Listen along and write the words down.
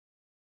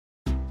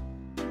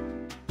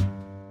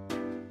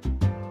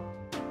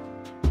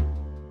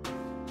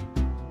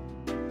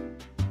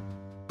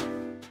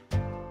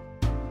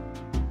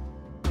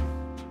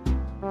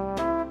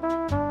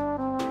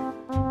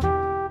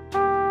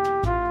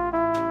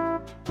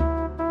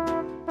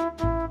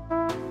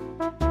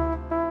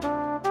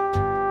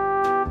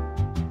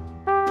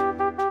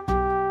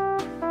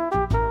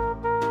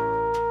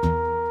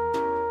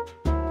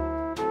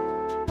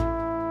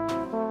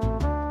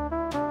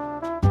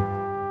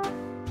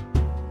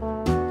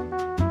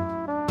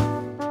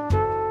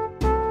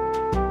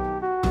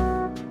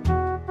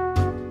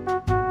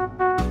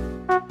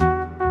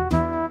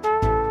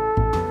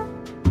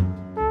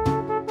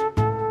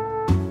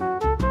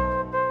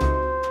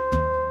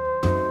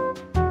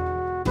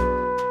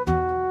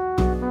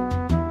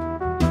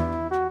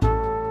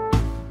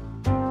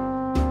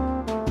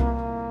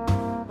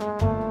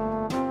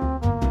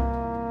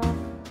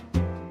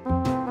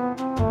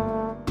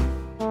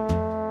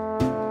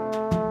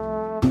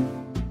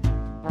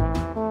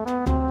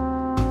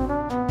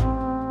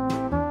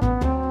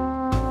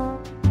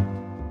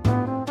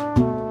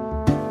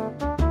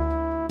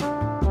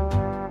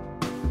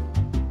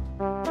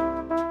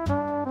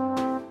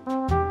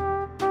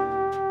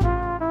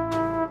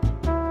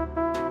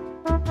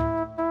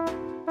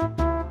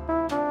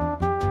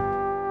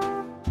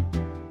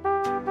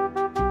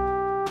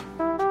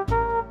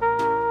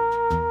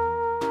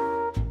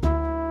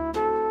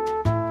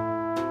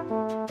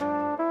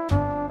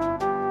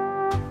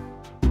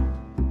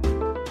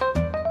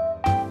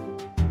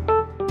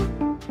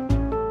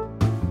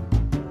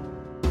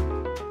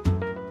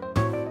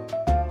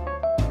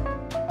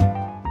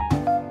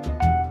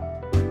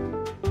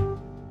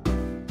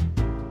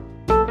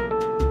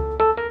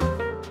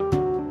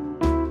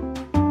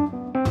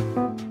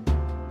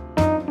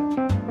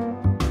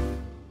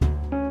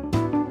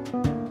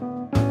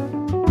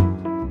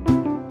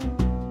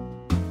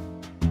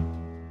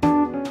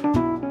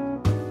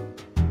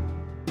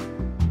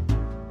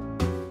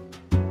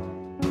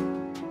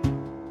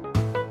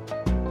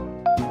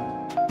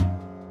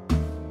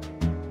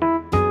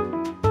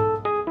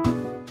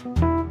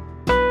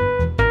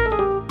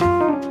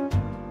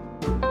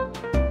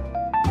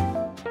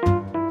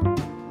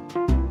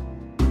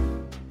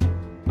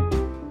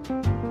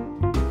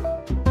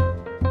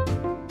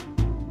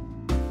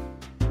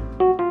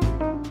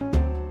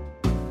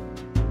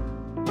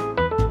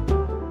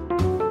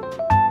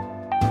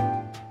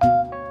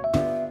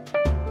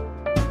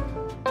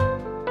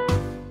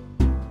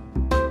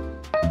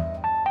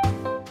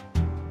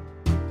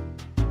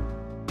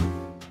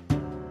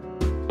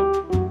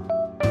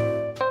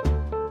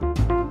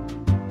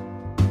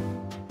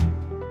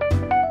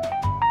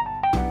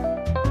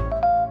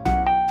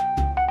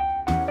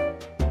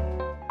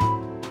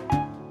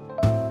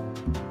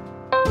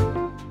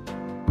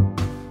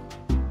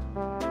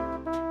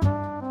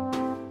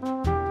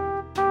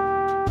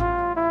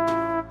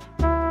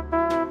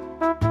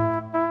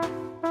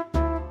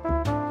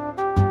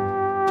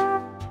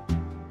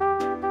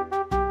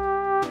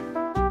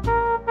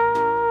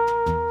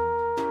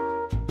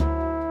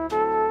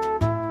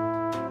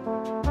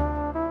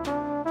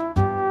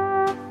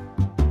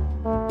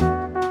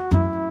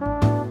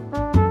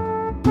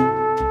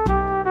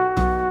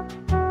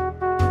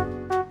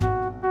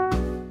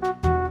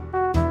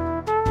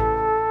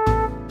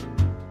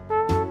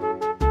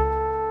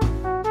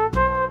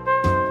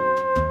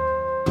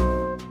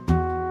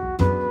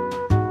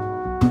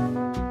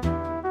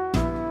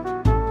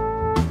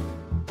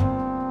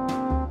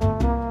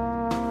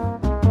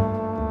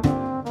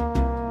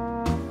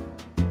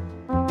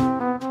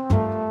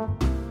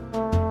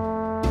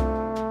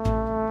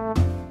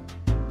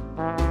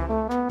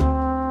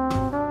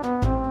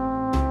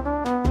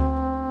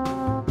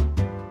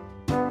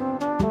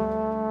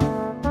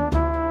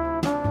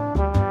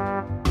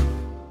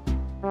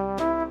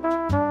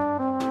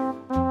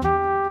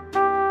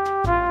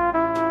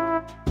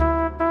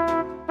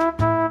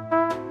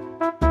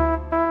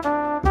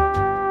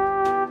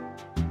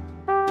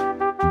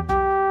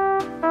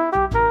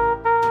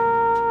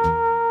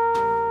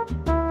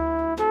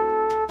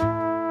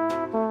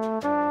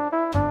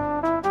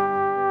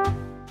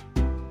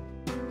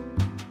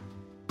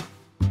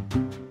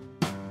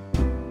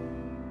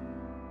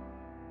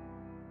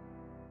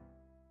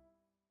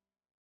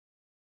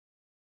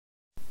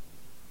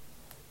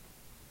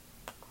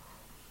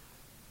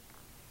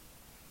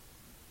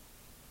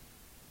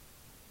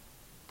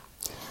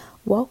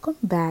Welcome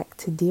back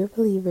to Dear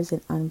Believers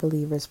and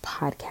Unbelievers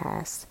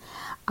podcast.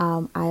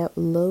 I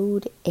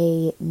upload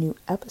a new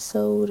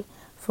episode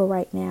for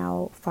right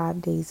now, 5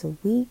 days a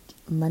week,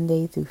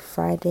 Monday through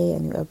Friday. A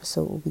new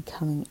episode will be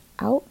coming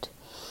out.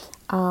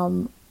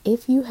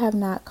 If you have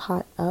not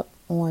caught up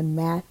on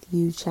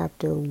Matthew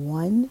chapter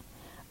 1,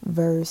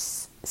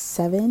 verse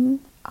 7,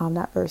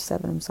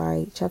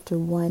 chapter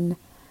 1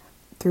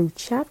 through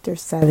chapter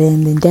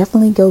 7, then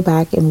definitely go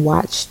back and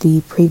watch the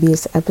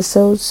previous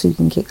episodes so you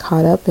can get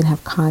caught up and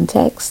have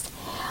context.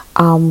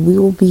 We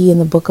will be in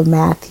the book of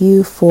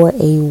Matthew for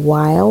a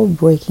while,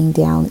 breaking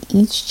down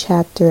each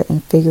chapter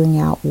and figuring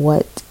out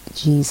what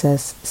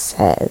Jesus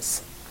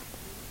says.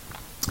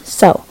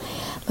 So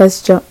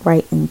let's jump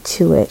right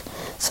into it.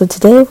 So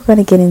today we're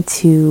going to get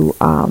into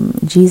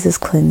Jesus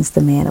cleansed the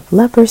man of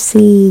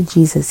leprosy.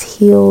 Jesus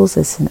heals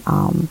a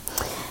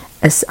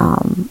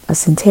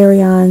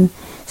centurion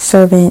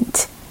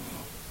servant.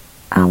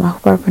 I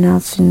hope I'm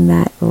pronouncing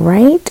that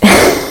right.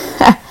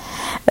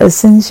 A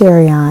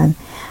centurion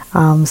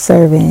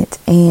servant,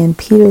 and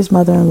Peter's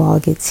mother-in-law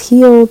gets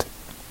healed.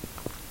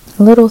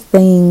 Little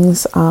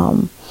things,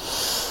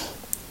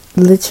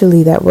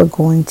 literally, that we're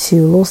going to,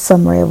 a little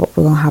summary of what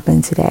we're going to hop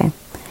in today.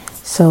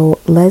 So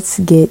let's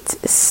get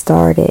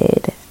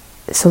started.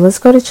 So let's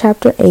go to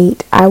chapter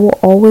 8. I will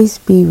always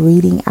be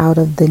reading out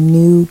of the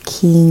New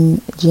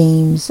King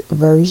James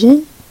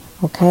Version.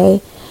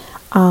 Okay.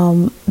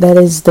 That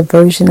is the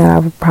version that I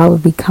will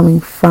probably be coming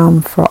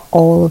from for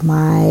all of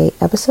my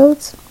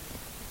episodes.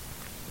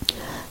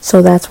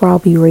 So that's where I'll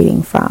be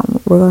reading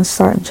from. We're going to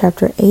start in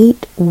chapter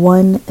 8,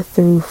 1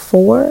 through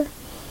 4.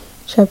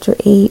 Chapter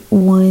 8,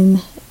 1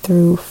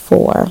 through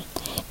 4.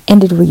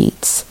 And it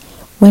reads,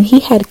 "When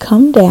he had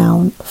come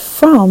down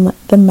from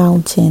the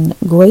mountain,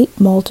 great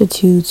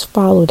multitudes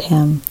followed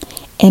him.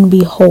 And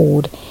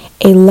behold,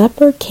 a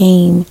leper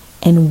came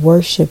and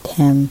worshipped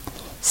him,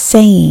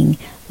 saying,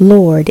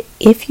 Lord,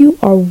 if you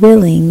are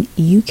willing,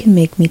 you can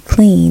make me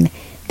clean.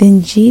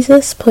 Then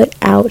Jesus put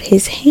out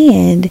his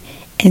hand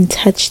and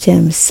touched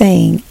him,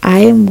 saying, I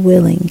am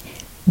willing.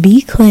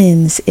 Be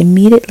cleansed.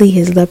 Immediately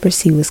his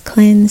leprosy was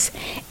cleansed.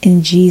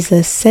 And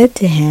Jesus said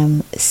to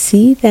him,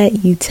 See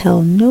that you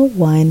tell no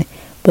one,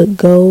 but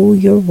go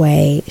your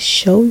way,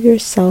 show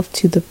yourself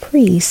to the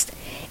priest,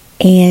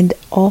 and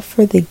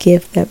offer the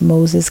gift that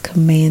Moses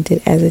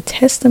commanded as a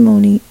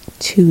testimony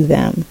to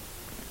them."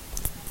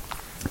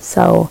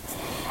 So,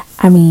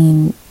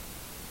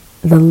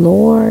 the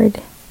Lord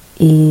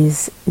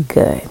is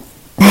good.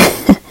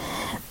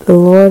 The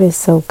Lord is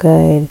so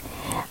good.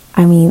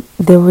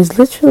 There was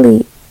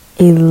literally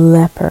a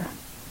leper,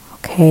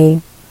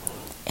 okay?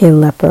 A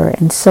leper.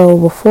 And so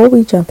before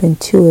we jump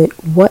into it,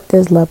 what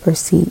does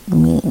leprosy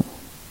mean?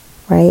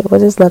 Right? What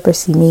does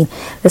leprosy mean?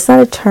 It's not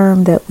a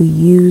term that we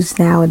use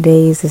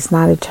nowadays. It's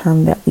not a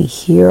term that we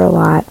hear a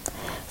lot.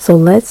 So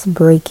let's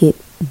break it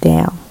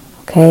down.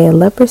 Okay? A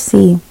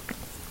leprosy,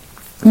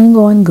 you can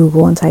go on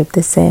Google and type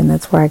this in.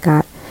 That's where I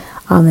got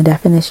the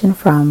definition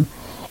from.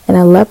 And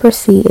a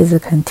leprosy is a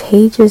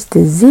contagious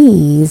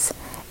disease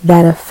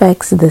that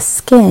affects the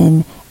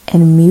skin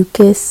and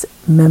mucous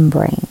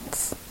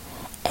membranes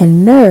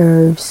and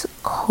nerves,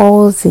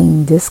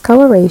 causing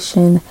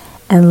discoloration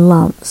and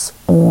lumps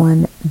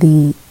on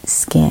the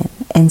skin.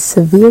 In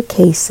severe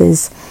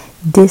cases,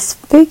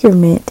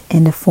 disfigurement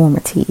and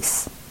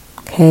deformities.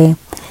 Okay?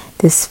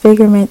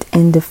 Disfigurement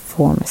and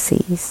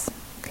deformities.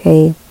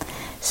 Okay?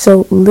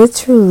 So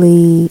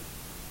literally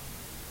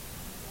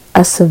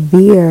a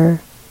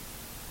severe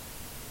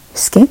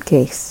skin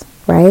case,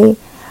 right?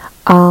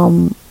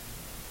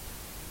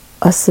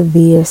 A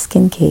severe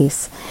skin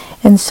case.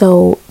 And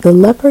so the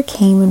leper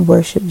came and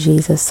worshiped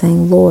Jesus,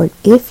 saying, Lord,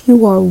 if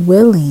you are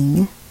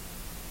willing,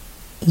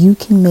 you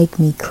can make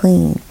me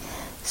clean.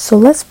 So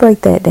let's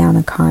break that down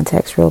in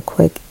context real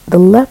quick. The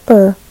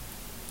leper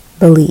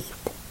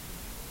believed.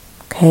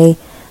 Okay?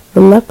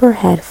 The leper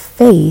had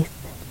faith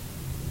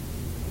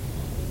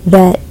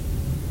that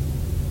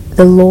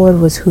the Lord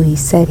was who he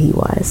said he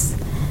was.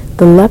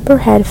 The leper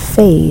had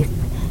faith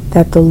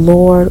that the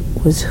Lord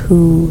was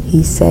who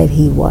he said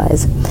he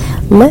was.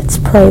 Let's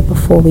pray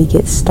before we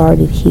get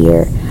started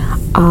here.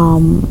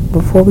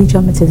 Before we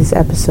jump into this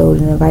episode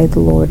and invite the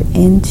Lord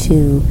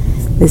into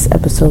this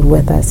episode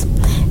with us.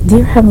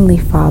 Dear Heavenly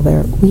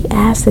Father, we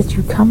ask that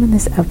you come in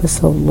this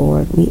episode,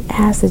 Lord. We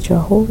ask that your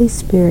Holy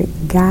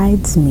Spirit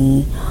guides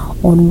me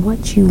on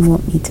what you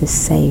want me to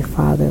say,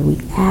 Father. We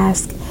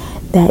ask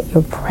that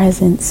your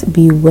presence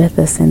be with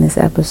us in this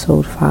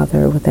episode,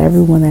 Father, with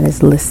everyone that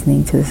is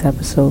listening to this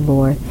episode,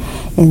 Lord.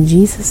 In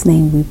Jesus'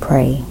 name we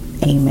pray.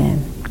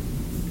 Amen.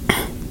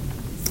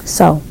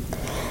 So,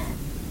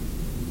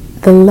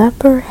 the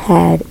leper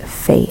had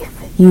faith.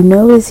 You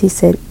notice he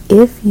said,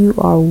 if you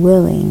are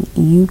willing,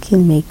 you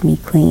can make me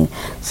clean.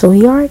 So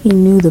he already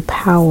knew the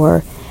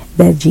power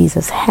that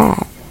Jesus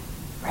had,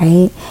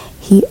 right?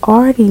 He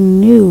already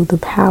knew the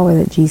power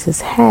that Jesus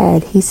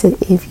had. He said,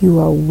 if you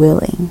are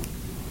willing,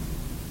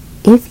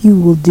 if you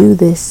will do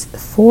this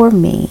for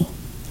me,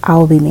 I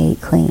will be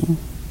made clean.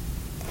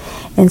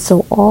 And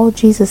so all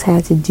Jesus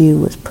had to do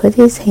was put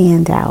his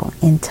hand out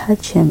and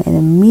touch him, and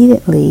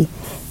immediately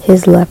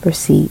his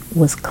leprosy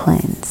was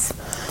cleansed.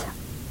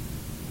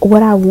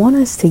 What I want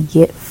us to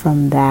get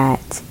from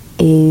that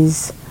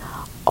is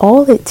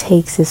all it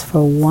takes is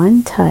for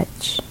one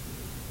touch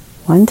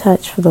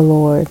for the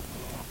Lord,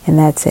 and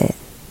that's it.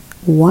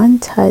 One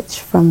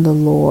touch from the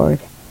Lord,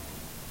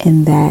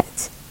 and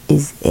that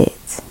is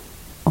it.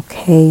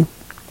 Okay?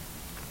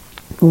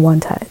 One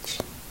touch.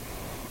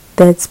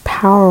 That's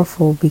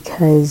powerful,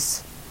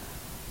 because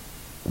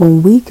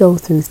when we go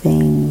through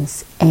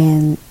things,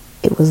 and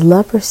it was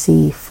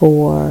leprosy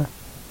for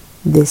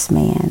this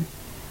man,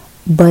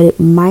 but it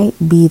might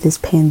be this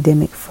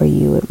pandemic for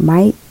you. It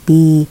might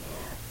be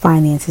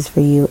finances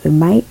for you. It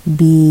might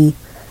be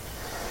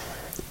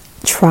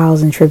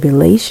trials and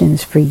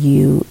tribulations for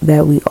you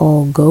that we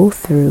all go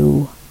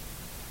through.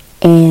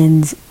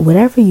 And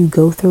whatever you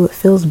go through, it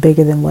feels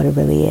bigger than what it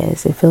really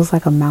is. It feels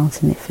like a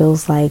mountain. It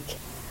feels like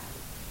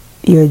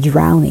you're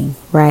drowning,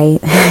 right?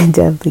 I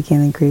definitely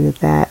can agree with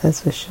that.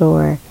 That's for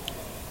sure.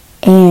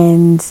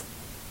 And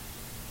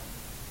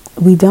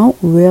we don't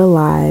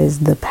realize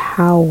the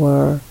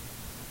power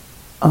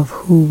of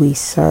who we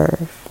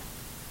serve.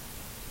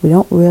 We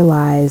don't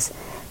realize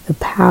the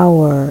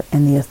power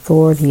and the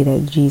authority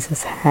that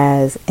Jesus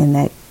has and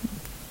that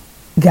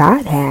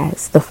God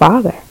has, the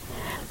Father.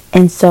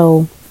 And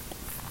so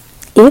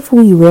if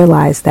we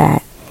realize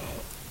that,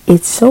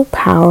 it's so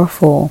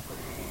powerful,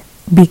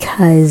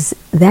 because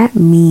that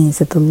means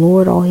that the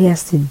Lord, all he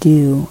has to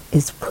do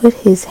is put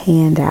his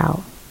hand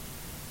out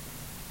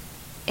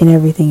and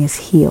everything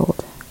is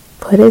healed.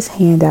 Put his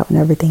hand out and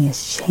everything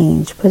is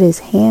changed. Put his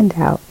hand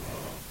out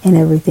and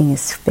everything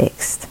is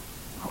fixed.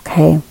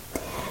 Okay?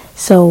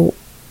 So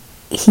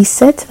he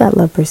said to that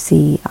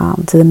leprosy,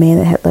 to the man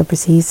that had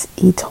leprosy,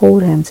 he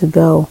told him to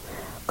go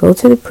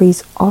to the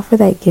priest, offer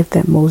that gift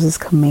that Moses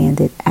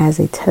commanded as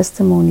a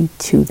testimony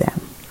to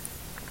them.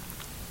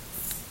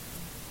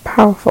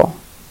 Powerful.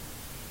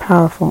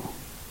 Powerful.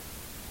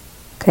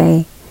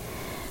 Okay?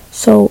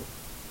 So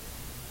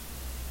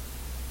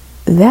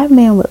that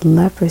man with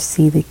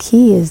leprosy, the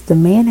key is the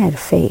man had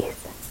faith.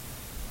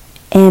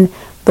 And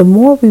the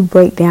more we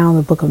break down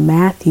the book of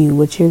Matthew,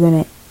 what you're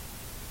going to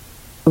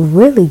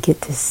really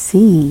get to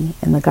see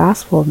in the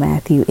Gospel of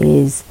Matthew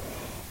is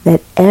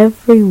that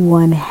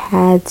everyone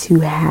had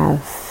to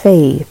have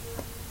faith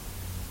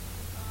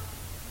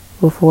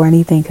before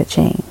anything could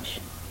change.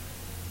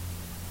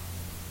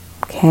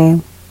 Okay?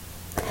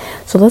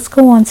 So let's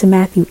go on to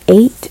Matthew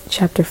 8,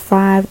 chapter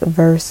 5,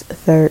 verse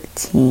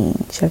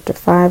 13. Chapter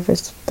 5,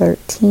 verse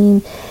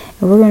 13.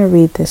 And we're going to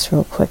read this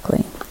real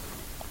quickly.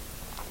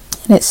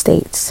 And it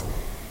states,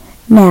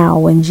 "Now,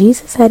 when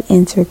Jesus had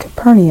entered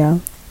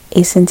Capernaum,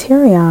 a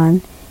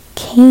centurion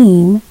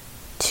came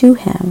to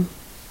him,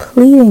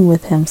 pleading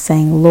with him,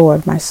 saying,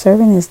 'Lord, my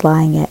servant is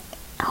lying at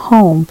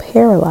home,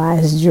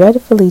 paralyzed,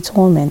 dreadfully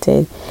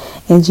tormented.'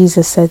 And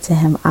Jesus said to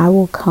him, 'I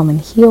will come and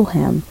heal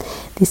him.'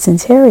 The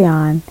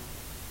centurion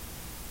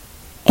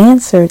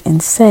answered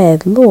and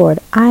said, 'Lord,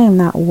 I am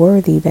not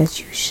worthy that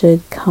you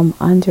should come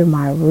under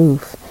my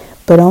roof,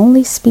 but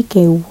only speak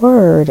a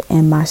word,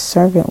 and my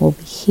servant will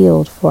be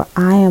healed. For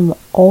I am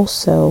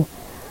also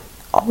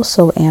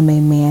am a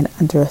man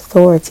under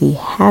authority,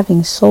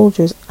 having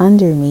soldiers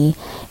under me.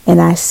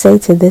 And I say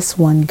to this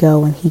one,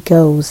 go, and he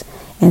goes,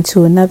 and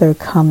to another,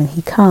 come, and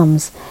he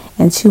comes,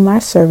 and to my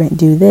servant,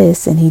 do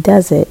this, and he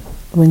does it.'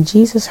 When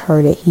Jesus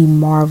heard it, he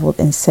marveled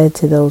and said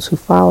to those who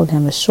followed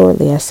him,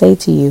 'Assuredly, I say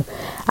to you,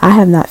 I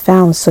have not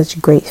found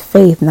such great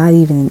faith, not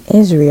even in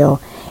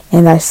Israel.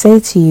 And I say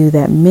to you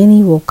that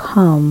many will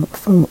come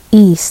from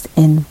east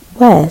and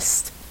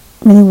west,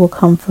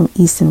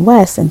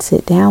 and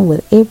sit down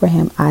with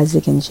Abraham,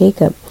 Isaac, and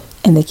Jacob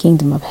in the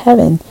kingdom of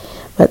heaven.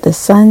 But the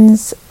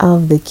sons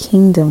of the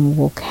kingdom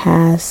will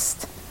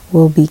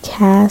be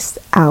cast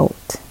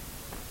out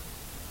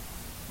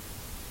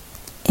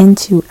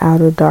into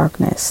outer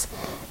darkness.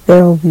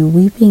 There will be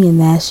weeping and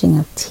gnashing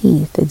of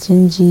teeth.'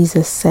 Then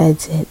Jesus said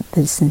to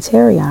the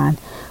centurion,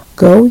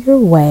 'Go your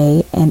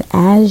way, and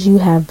as you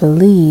have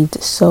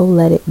believed, so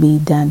let it be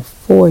done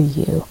for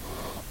you.'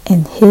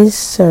 And his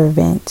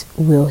servant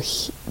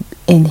was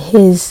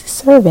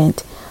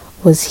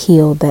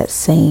healed that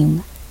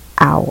same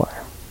hour."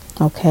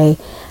 Okay,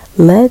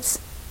 let's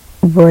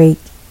break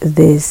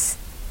this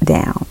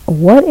down.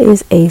 What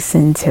is a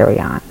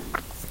centurion?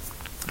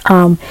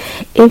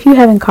 If you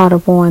haven't caught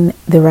up on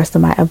the rest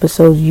of my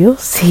episodes, you'll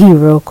see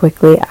real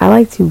quickly. I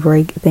like to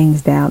break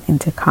things down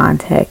into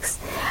context.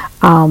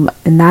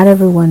 Not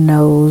everyone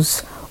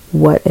knows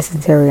what a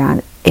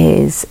centurion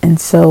is, and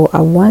so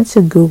I wanted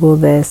to Google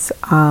this.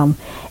 And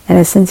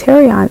a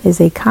centurion is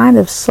a kind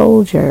of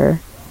soldier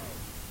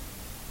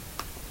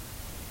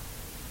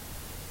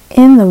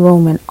in the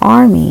Roman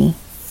army.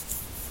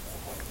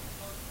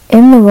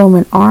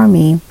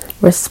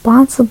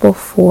 Responsible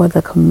for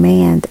the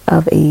command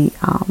of a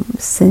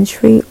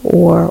century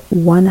or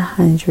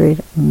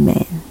 100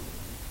 men.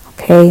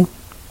 Okay.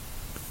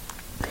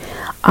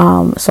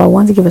 So I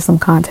wanted to give us some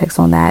context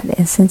on that.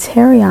 And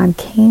Centurion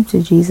came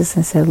to Jesus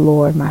and said,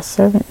 Lord, my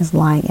servant is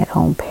lying at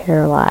home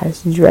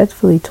paralyzed,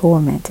 dreadfully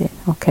tormented.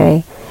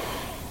 Okay.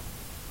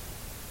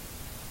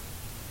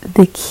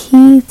 The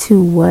key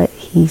to what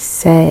he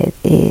said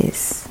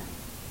is,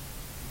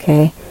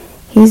 okay,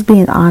 he's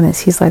being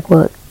honest. He's like,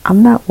 look,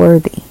 I'm not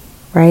worthy,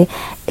 right?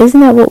 Isn't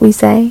that what we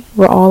say?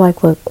 We're all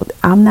like, look,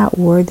 I'm not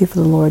worthy for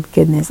the Lord's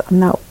goodness. I'm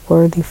not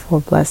worthy for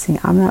a blessing.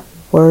 I'm not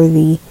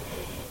worthy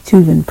to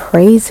even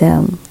praise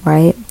him,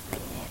 right?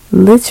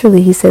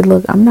 Literally, he said,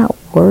 look, I'm not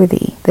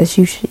worthy that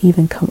you should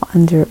even come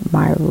under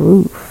my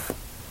roof.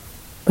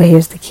 But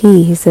here's the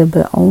key. He said,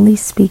 but only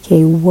speak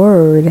a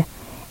word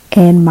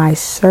and my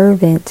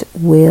servant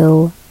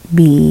will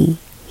be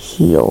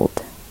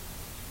healed.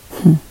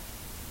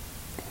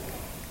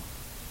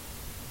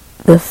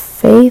 The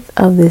faith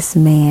of this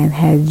man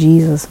had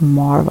Jesus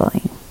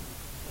marveling,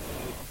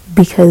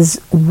 because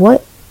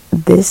what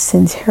this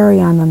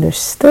centurion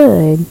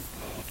understood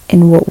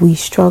and what we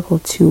struggle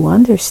to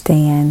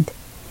understand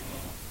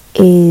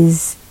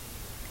is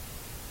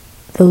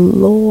the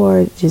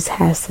Lord just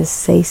has to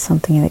say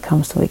something and it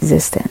comes to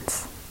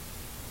existence.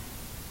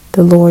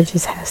 The Lord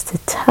just has to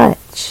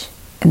touch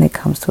and it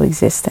comes to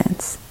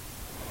existence.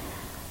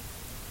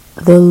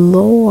 The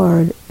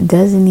Lord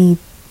doesn't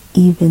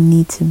even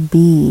need to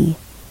be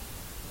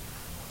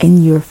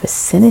in your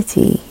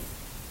vicinity,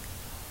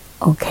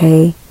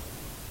 okay,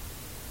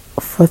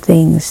 for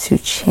things to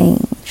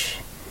change.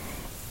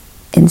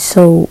 And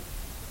so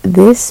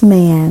this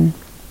man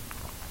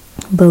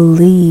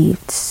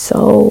believed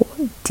so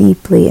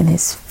deeply, and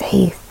his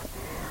faith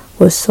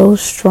was so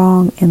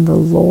strong in the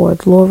Lord.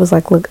 The Lord was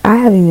like, look, I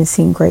haven't even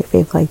seen great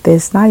faith like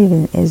this, not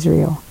even in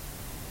Israel.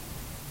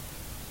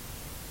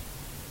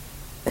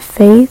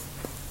 Faith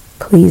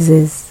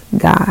pleases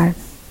God.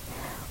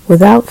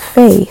 Without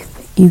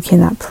faith, you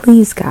cannot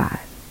please God.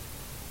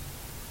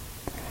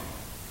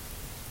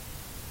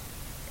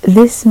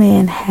 This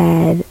man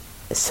had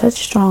such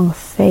strong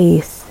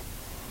faith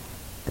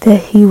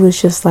that he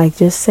was just like,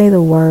 just say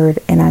the word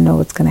and I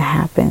know it's going to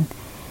happen.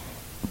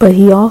 But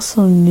he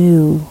also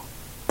knew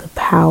the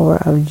power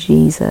of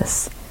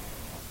Jesus,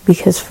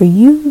 because for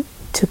you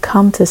to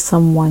come to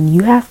someone,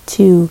 you have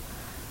to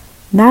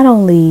not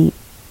only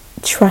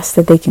trust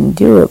that they can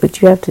do it,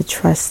 but you have to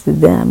trust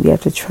them. You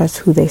have to trust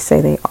who they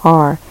say they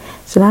are.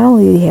 So not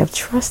only did he have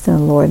trust in the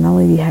Lord, not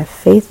only did he have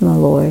faith in the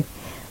Lord,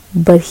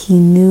 but he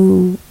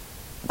knew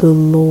the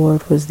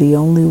Lord was the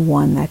only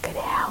one that could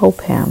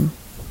help him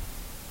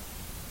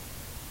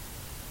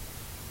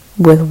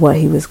with what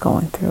he was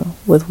going through,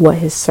 with what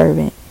his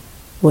servant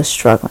was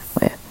struggling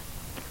with.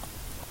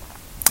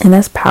 And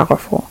that's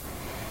powerful.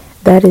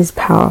 That is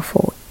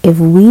powerful. If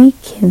we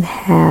can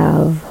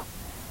have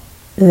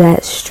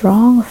that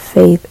strong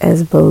faith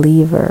as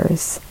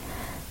believers,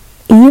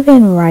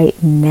 even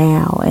right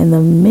now in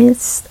the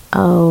midst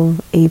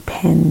of a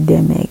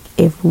pandemic,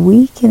 if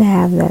we can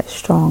have that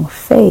strong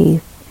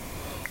faith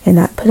and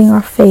not putting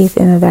our faith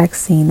in a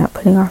vaccine, not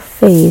putting our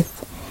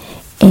faith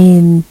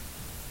in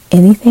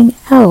anything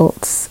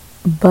else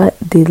but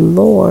the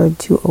Lord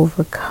to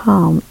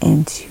overcome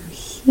and to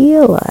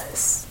heal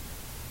us,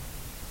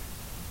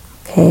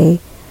 okay,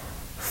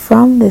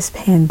 from this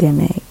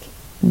pandemic,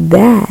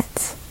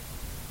 that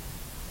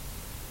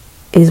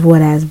is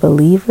what as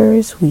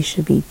believers we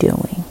should be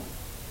doing,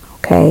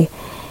 okay?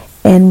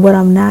 And what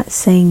I'm not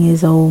saying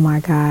is, oh my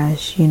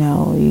gosh, you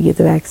get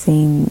the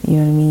vaccine, you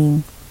know what I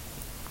mean,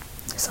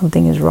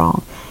 something is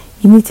wrong.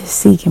 You need to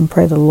seek and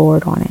pray the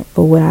Lord on it.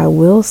 But what I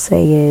will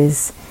say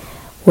is,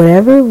 what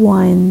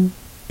everyone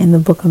in the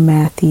book of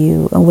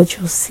Matthew, and what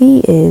you'll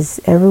see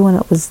is everyone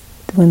that was,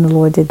 when the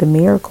Lord did the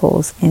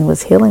miracles and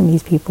was healing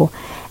these people,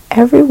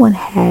 everyone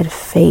had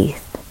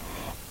faith.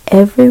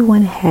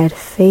 Everyone had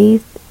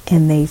faith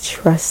and they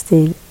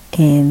trusted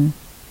in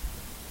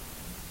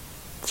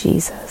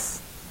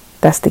Jesus.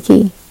 That's the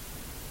key.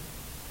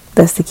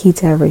 That's the key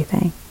to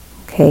everything.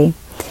 Okay.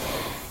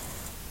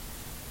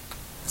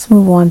 Let's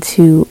move on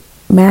to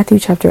Matthew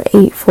chapter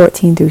 8,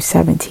 14 through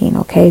 17.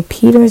 Okay.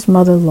 Peter's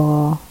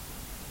mother-in-law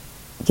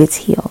gets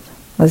healed.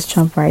 Let's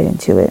jump right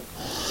into it.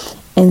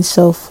 And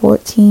so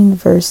 14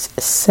 verse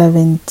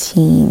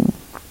 17.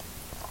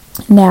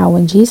 Now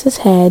when Jesus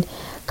had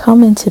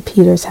come into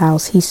Peter's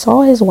house, he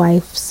saw his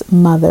wife's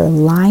mother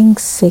lying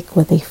sick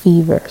with a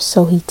fever.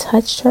 So he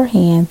touched her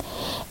hand,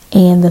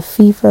 and the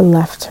fever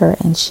left her,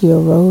 and she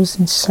arose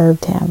and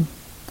served him.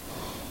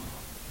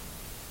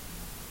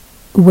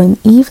 When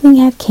evening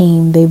had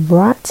came, they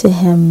brought to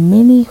him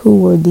many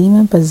who were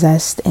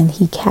demon-possessed, and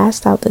he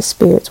cast out the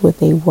spirits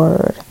with a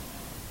word,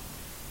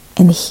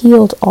 and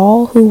healed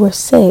all who were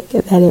sick,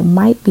 that it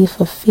might be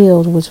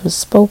fulfilled which was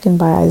spoken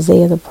by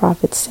Isaiah the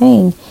prophet,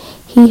 saying,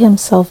 He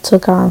himself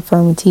took our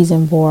infirmities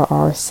and bore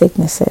our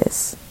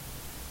sicknesses.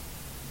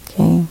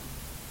 Okay.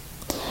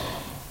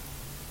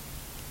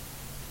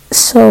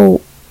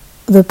 So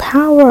the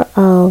power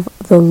of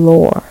the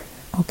Lord,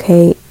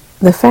 okay,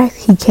 the fact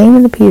he came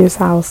into Peter's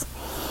house,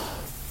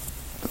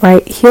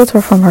 right, healed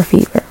her from her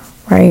fever,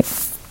 right?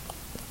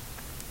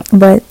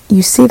 But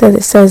you see that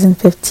it says in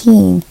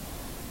 15,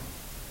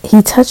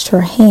 he touched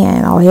her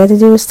hand. All he had to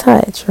do was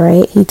touch,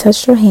 right? He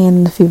touched her hand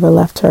and the fever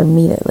left her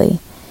immediately.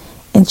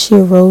 And she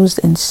arose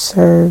and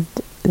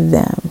served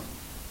them.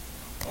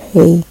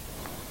 Okay.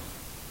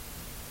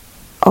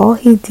 All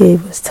he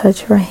did was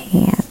touch her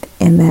hand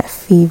and that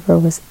fever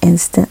was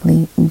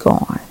instantly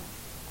gone.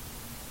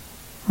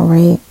 All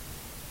right.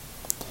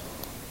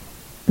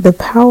 The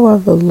power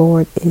of the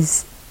Lord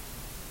is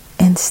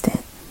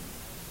instant.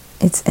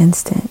 It's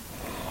instant.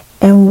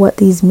 And what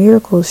these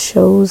miracles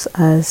shows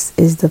us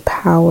is the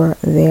power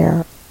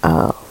thereof.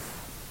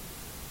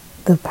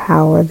 The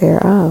power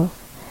thereof.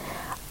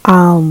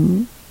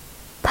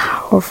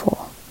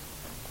 Powerful.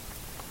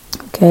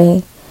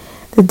 Okay.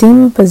 The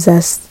demon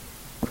possessed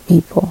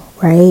people,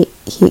 right?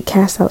 He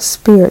cast out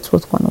spirits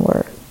with one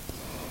word.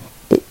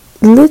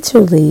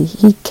 Literally,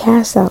 he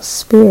cast out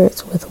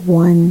spirits with a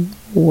word.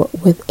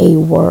 With a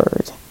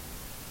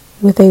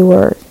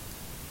word.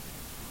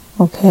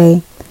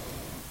 Okay.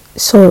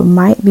 So it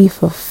might be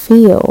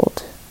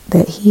fulfilled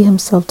that he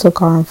himself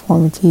took our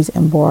infirmities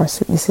and bore our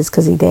sicknesses,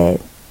 because he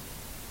did.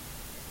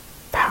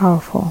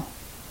 Powerful.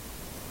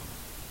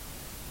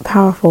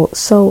 Powerful.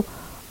 So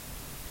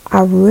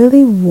I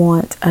really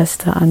want us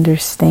to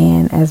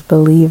understand as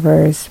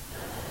believers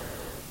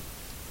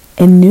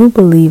and new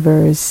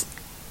believers,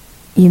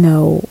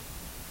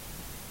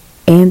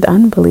 and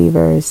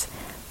unbelievers,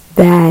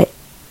 that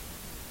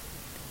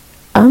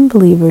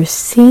unbelievers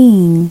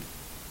seeing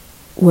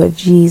what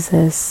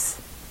Jesus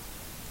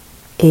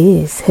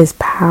is, his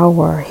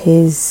power,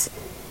 his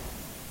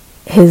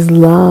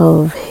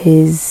love,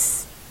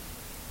 his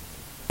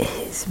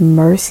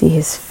mercy,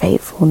 his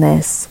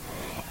faithfulness,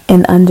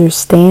 and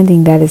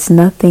understanding that it's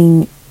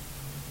nothing.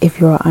 If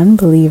you're an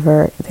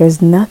unbeliever,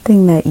 there's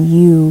nothing that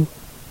you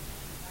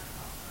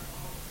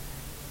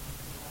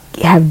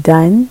have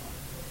done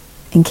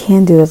and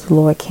can do that the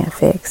Lord can't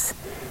fix.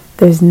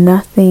 There's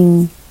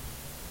nothing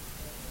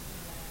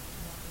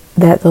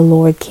that the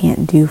Lord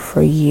can't do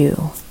for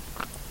you.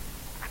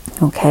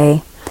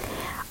 Okay?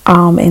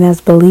 And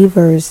as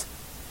believers,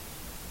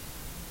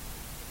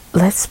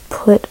 let's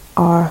put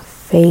our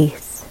faith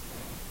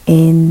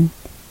in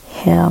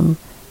him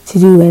to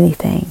do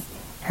anything.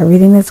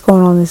 Everything that's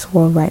going on in this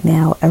world right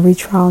now, every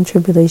trial and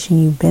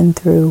tribulation you've been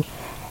through,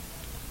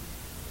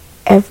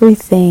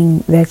 everything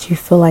that you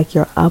feel like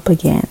you're up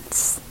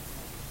against,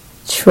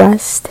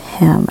 trust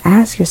him.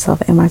 Ask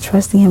yourself, am I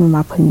trusting him? Am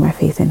I putting my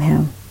faith in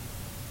him?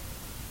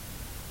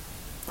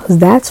 Because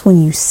that's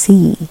when you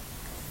see,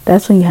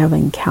 that's when you have an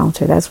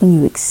encounter, that's when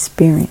you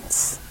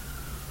experience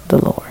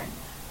the Lord.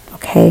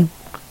 Okay?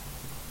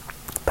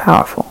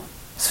 Powerful.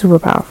 Super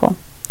powerful.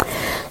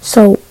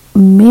 So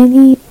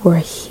many were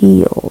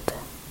healed.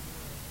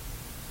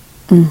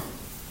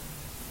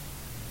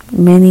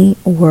 Many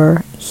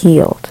were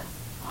healed.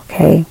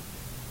 Okay?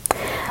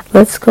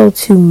 Let's go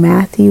to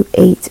Matthew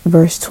 8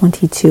 verse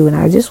 22. And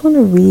I just want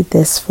to read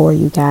this for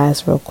you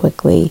guys real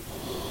quickly.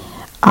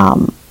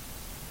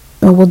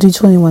 We'll do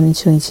 21 and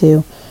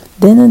 22.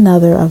 Then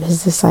another of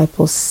his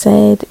disciples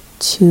said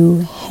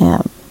to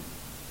him,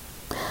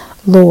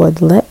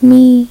 Lord, let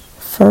me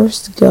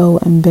first go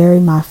and bury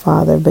my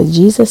father. But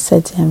Jesus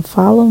said to him,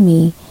 follow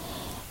me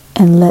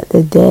and let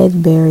the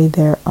dead bury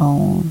their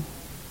own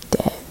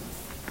dead.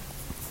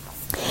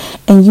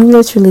 And you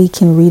literally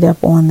can read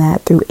up on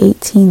that through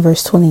 18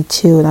 verse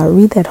 22. And I'll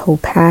read that whole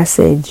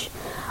passage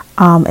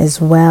as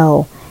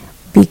well,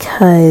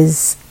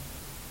 because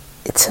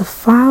to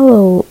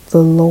follow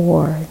the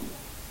Lord,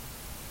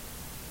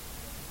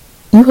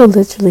 you will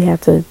literally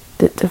have to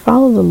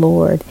follow the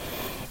Lord.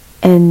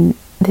 And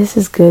this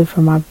is good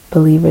for my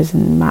believers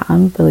and my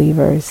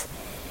unbelievers.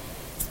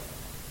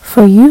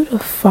 For you to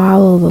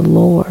follow the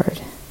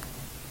Lord,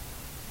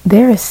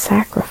 there is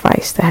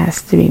sacrifice that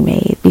has to be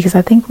made. Because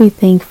I think we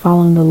think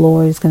following the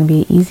Lord is going to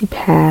be an easy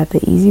path,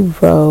 an easy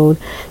road.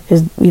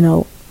 There's,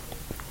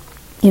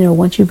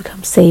 once you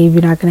become saved,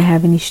 you're not going to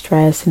have any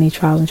stress, any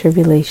trials and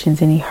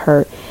tribulations, any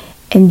hurt.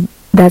 And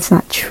that's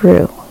not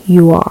true.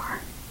 You are.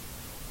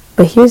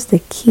 But here's the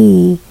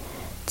key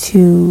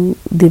to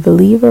the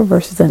believer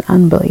versus an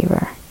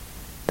unbeliever.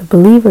 The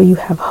believer, you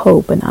have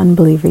hope. An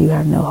unbeliever, you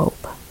have no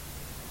hope.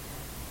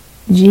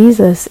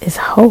 Jesus is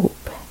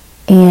hope.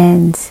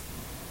 And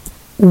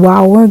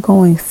while we're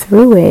going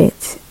through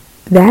it,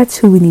 that's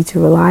who we need to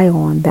rely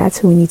on. That's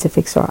who we need to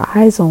fix our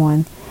eyes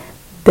on.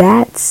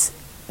 That's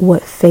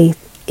what faith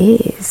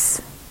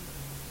is.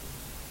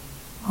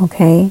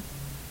 Okay?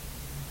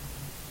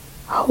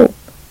 Hope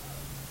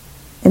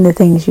in the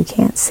things you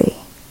can't see.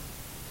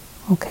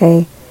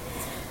 Okay?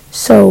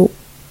 So,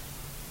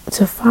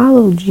 to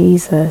follow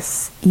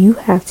Jesus, you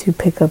have to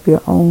pick up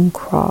your own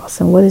cross.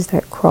 And what is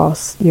that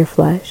cross? Your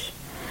flesh.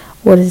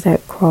 What is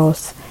that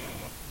cross?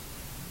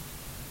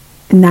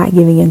 Not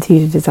giving in to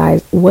your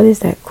desires. What is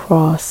that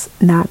cross?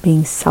 Not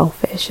being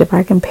selfish. If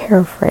I can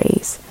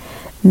paraphrase,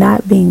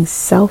 not being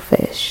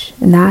selfish,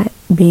 not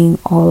being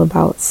all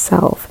about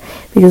self.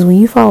 Because when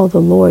you follow the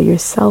Lord,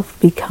 yourself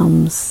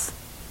becomes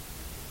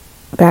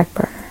back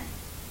burner.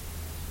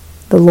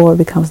 The Lord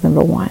becomes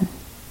number one.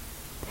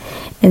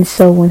 And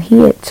so when he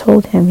had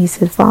told him, he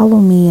said, follow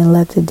me and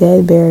let the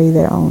dead bury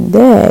their own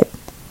dead.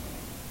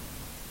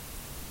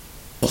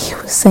 He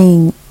was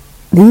saying,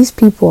 these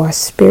people are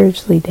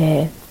spiritually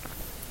dead.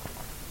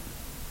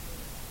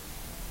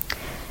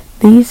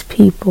 These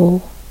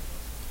people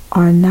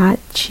are not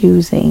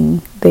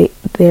choosing,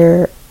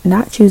 they're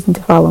not choosing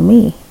to follow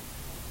me.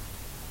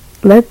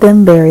 Let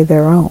them bury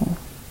their own.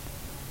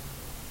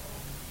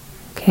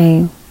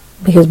 Okay?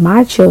 Because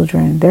my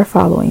children, they're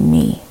following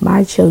me.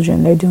 My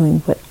children, they're doing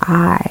what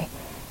I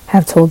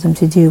have told them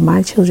to do.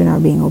 My children are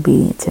being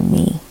obedient to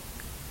me.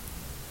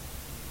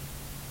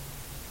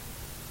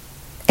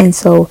 And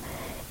so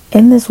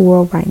in this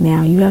world right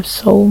now, you have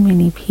so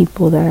many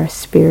people that are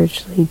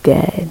spiritually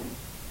dead.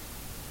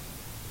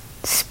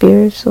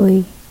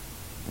 Spiritually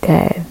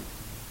dead.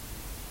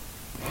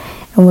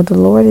 And what the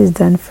Lord has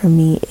done for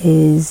me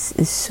is,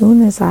 as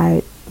soon as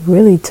I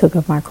really took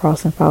up my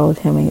cross and followed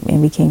him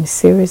and became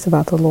serious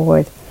about the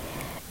Lord,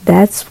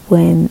 that's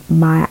when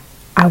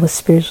I was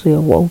spiritually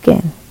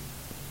awoken.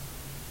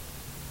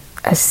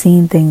 I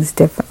seen things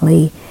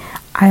differently.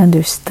 I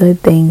understood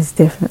things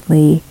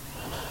differently.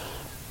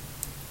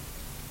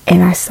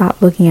 And I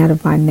stopped looking out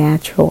of my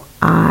natural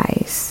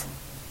eyes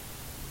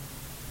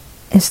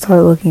and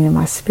started looking at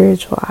my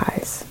spiritual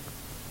eyes.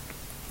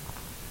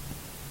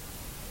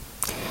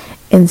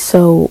 And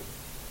so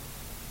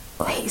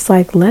he's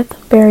like, let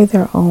them bury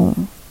their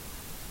own.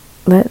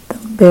 Let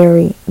them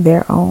bury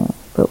their own.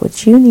 But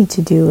what you need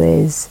to do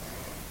is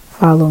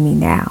follow me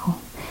now.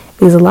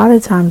 Because a lot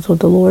of times what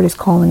the Lord is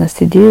calling us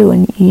to do,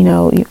 and you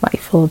might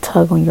feel a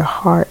tug on your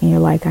heart and you're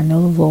like, I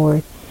know the Lord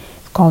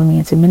is calling me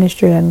into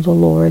ministry. I know the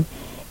Lord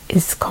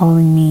is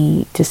calling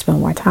me to spend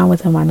more time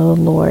with him. I know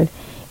the Lord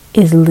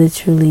is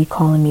literally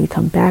calling me to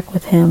come back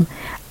with him.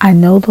 I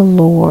know the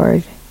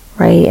Lord,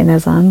 right? And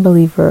as an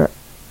unbeliever,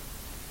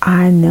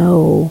 I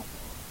know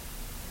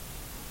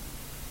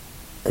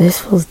this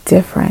feels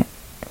different,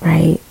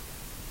 right?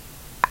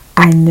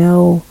 I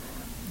know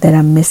that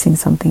I'm missing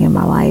something in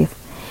my life.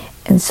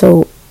 And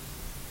so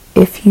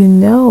if you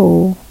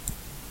know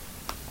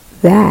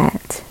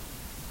that,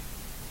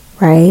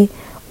 right,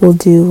 we'll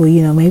do,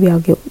 maybe I'll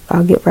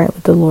get right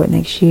with the Lord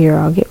next year.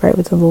 I'll get right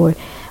with the Lord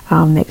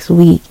next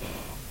week.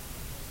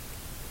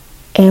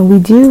 And we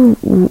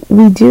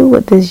do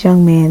what this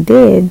young man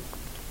did.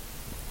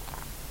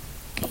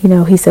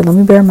 He said, let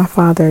me bury my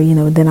father,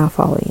 then I'll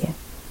follow you.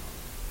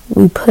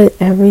 We put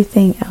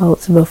everything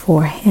else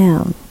before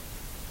him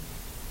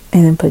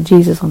and then put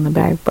Jesus on the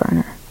back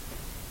burner.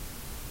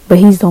 But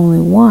he's the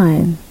only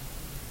one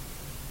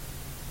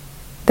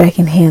that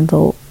can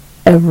handle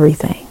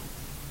everything.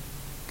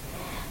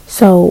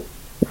 So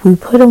we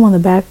put him on the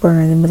back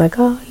burner and then be like,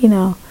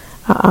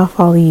 I'll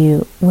follow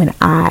you when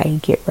I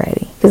get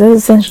ready. Because that's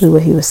essentially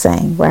what he was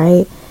saying,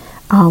 right?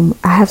 I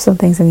have some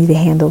things I need to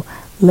handle.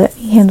 Let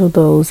me handle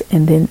those,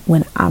 and then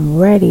when I'm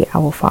ready, I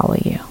will follow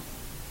you.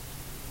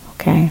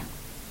 Okay?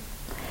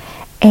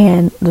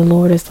 And the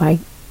Lord is like,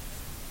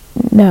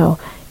 no,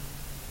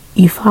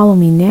 you follow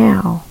me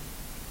now,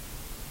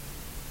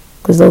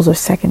 because those are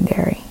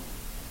secondary.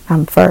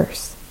 I'm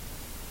first.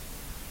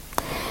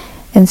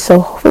 And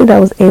so hopefully that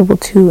was able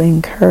to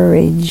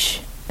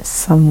encourage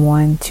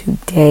someone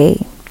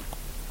today.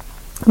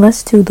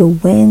 Let's do the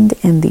wind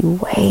and the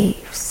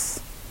waves.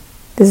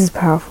 This is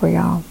powerful,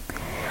 y'all.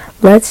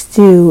 Let's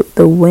do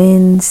the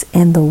winds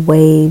and the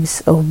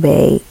waves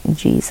obey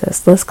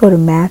Jesus. Let's go to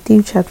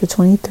Matthew chapter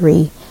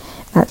 23.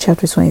 Not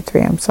chapter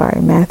 23, I'm sorry.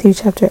 Matthew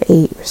chapter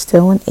 8. We're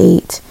still in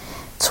 8.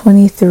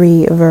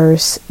 23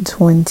 verse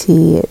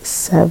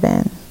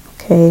 27.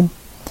 Okay.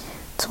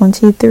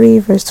 23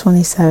 verse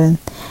 27.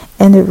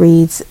 And it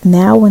reads,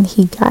 now when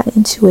he got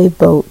into a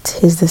boat,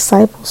 his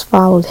disciples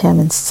followed him,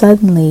 and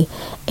suddenly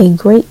a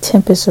great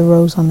tempest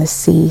arose on the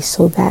sea,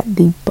 so that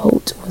the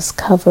boat was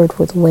covered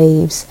with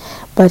waves,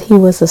 but he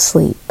was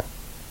asleep.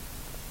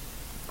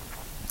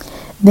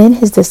 Then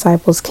his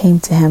disciples came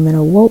to him and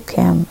awoke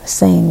him,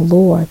 saying,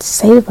 Lord,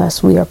 save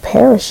us, we are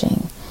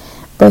perishing.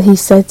 But he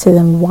said to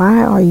them,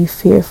 why are you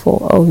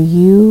fearful, O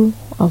you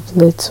of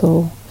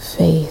little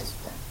faith?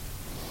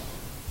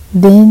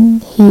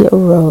 Then he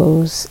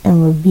arose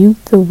and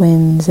rebuked the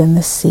winds and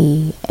the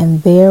sea,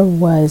 and there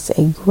was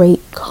a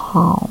great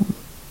calm.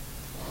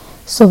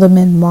 So the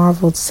men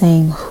marveled,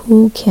 saying,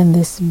 who can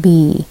this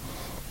be,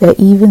 that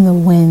even the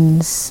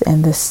winds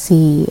and the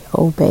sea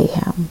obey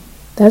him?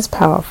 That's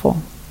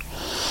powerful.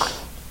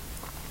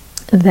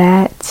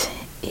 That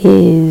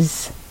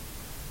is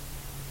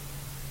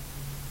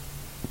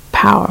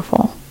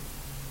powerful.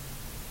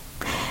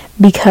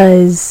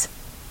 Because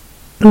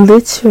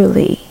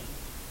literally,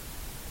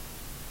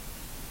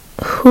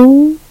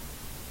 who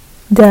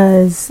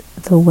does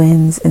the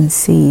winds and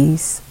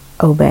seas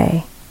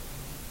obey?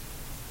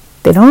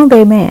 They don't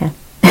obey man.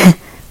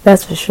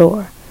 That's for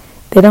sure.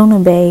 They don't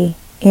obey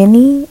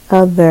any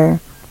other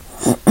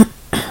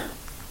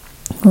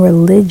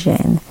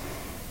religion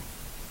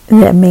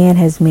that man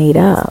has made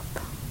up,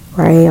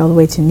 right? All the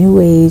way to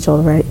New Age,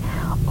 all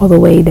the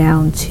way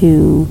down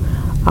to,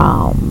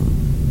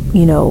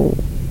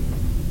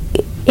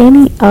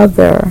 any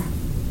other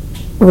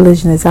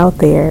religion is out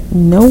there,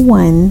 no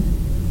one,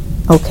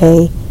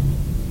 okay,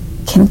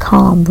 can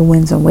calm the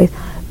winds and waves.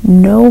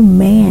 No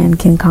man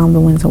can calm the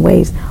winds and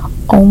waves.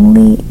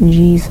 Only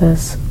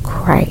Jesus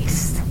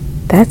Christ.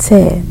 That's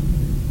it.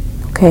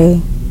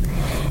 Okay?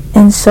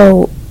 And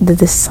so the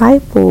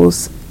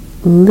disciples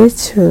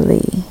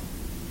literally,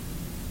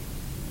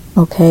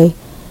 okay,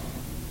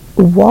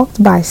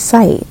 walked by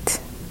sight.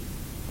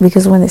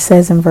 Because when it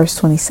says in verse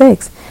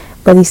 26,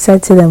 but he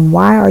said to them,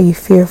 why are you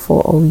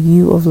fearful, O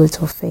you of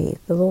little faith?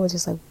 The Lord is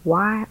just like,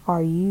 why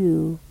are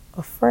you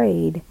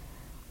afraid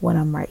when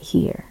I'm right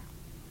here?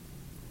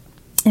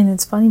 And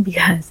it's funny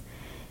because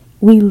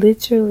we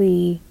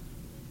literally,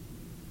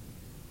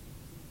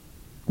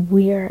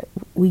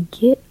 we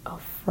get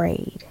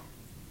afraid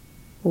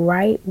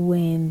right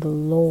when the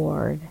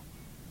Lord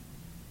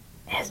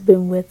has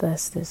been with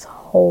us this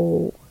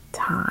whole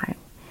time.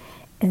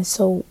 And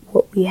so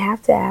what we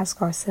have to ask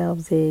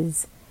ourselves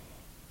is,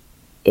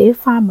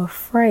 if I'm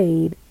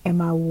afraid, am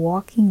I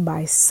walking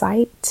by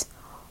sight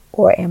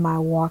or am I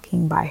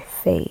walking by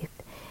faith?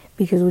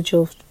 Because what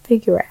you'll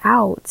figure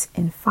out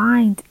and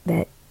find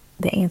that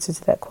the answer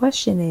to that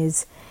question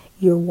is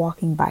you're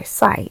walking by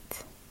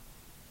sight.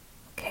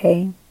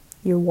 Okay?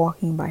 You're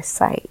walking by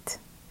sight.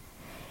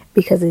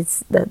 Because it's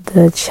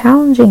the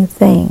challenging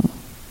thing,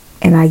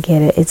 and I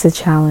get it, it's a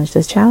challenge.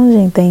 The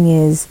challenging thing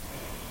is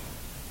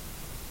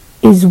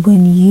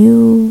when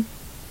you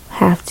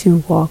have to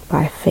walk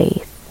by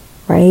faith,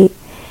 right?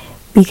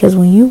 Because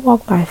when you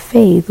walk by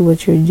faith,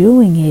 what you're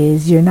doing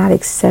is you're not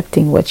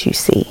accepting what you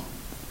see.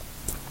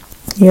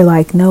 You're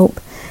like,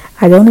 nope,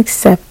 I don't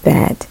accept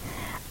that.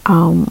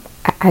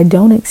 I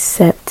don't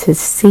accept to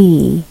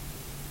see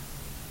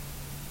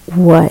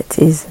what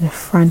is in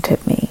front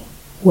of me.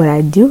 What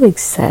I do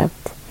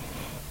accept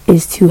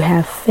is to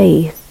have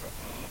faith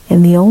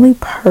in the only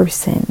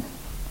person,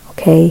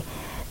 okay,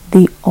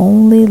 the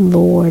only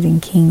Lord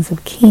and Kings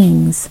of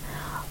Kings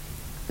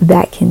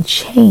that can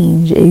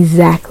change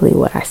exactly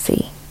what I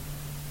see.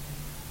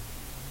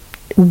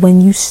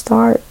 When you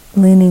start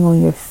leaning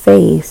on your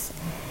faith,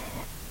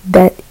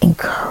 that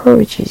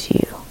encourages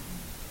you.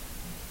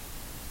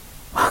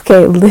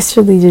 Okay,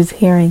 literally just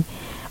hearing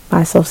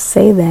myself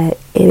say that,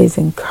 it is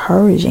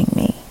encouraging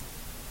me.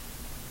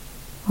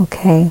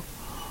 Okay.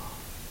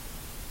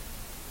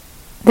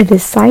 The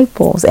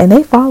disciples, and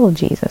they followed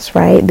Jesus,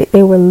 right?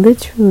 They were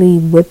literally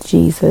with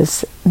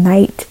Jesus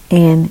night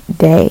and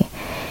day.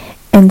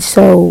 And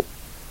so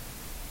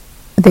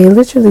they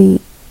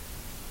literally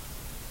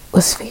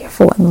was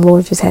fearful, and the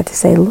Lord just had to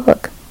say,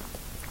 look,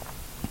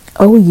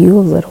 oh, you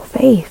of little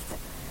faith,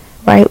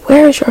 right?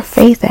 Where is your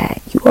faith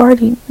at? You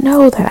already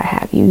know that I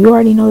have you. You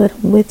already know that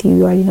I'm with you.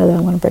 You already know that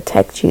I want to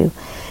protect you.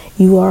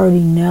 You already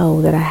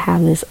know that I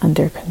have this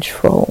under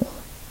control.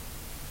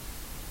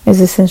 Is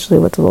essentially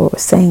what the Lord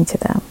was saying to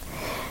them.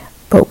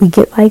 But we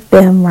get like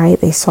them, right?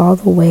 They saw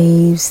the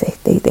waves.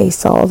 They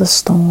saw the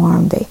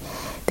storm.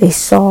 They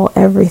saw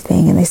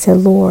everything. And they said,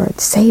 Lord,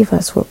 save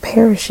us. We're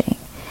perishing.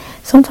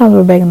 Sometimes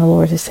we're begging the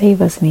Lord to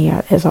save us, and He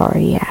has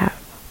already have.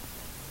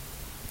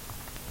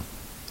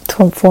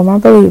 For my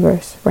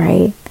believers,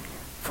 right?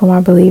 For my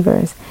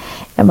believers.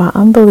 And my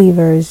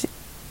unbelievers,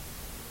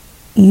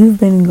 you've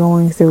been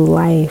going through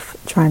life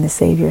trying to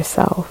save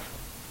yourself.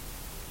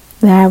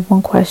 And I have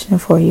one question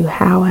for you.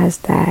 How has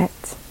that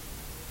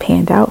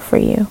panned out for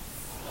you?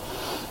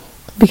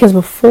 Because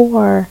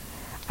before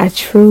I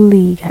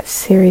truly got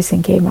serious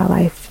and gave my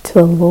life to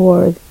the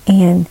Lord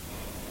and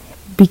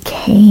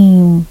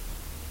became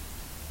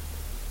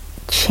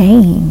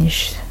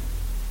changed,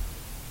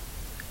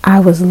 I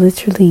was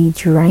literally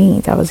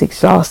drained. I was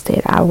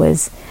exhausted. I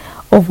was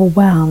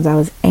overwhelmed. I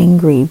was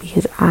angry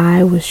because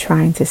I was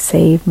trying to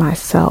save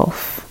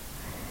myself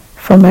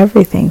from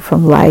everything,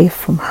 from life,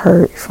 from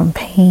hurt, from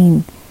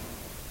pain.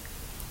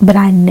 But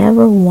I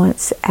never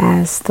once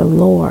asked the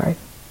Lord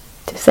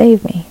to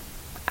save me.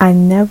 I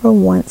never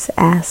once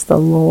asked the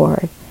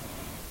Lord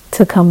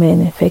to come in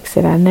and fix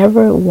it. I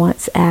never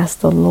once asked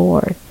the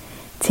Lord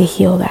to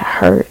heal that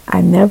hurt.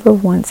 I never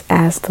once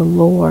asked the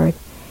Lord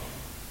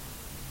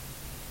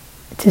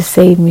to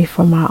save me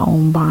from my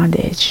own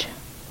bondage,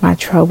 my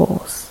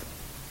troubles,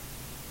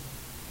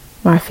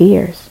 my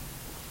fears.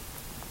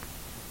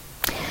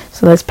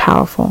 So that's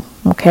powerful,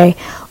 okay?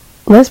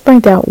 Let's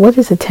break down, what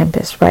is a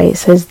tempest, right? It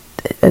says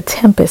a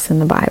tempest in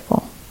the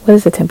Bible. What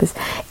is a tempest?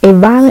 A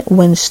violent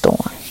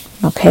windstorm,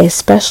 okay?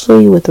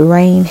 Especially with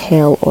rain,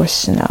 hail, or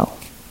snow,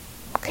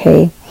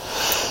 okay?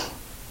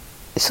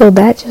 So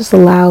that just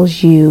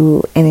allows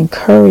you and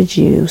encourage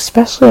you,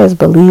 especially as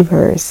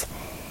believers,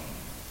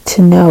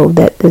 to know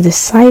that the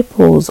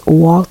disciples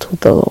walked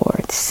with the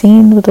Lord,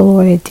 seen what the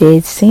Lord had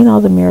did, seen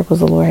all the miracles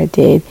the Lord had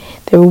did.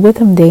 They were with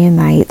Him day and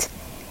night,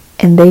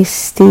 and they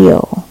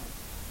still,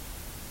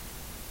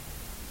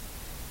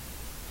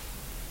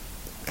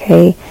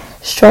 okay,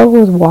 struggle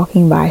with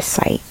walking by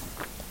sight.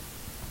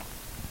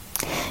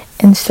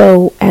 And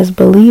so as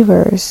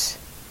believers,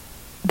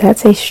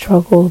 that's a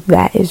struggle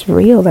that is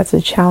real. That's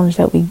a challenge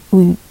that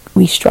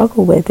we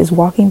struggle with, is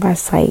walking by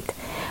sight.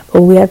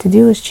 But what we have to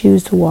do is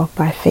choose to walk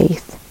by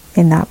faith.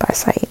 and not by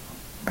sight,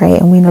 right?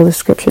 And we know the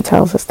scripture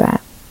tells us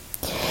that.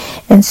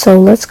 And so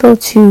let's go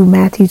to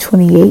Matthew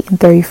 28 and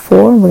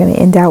 34. We're going to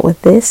end out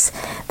with this.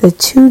 The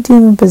 2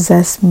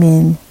 demon-possessed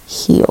men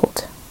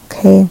healed.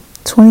 Okay,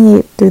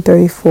 28 through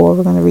 34.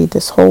 We're going to read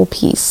this whole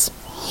piece.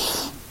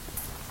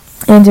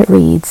 And it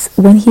reads,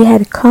 when he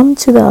had come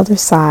to the other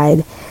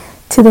side,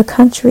 to the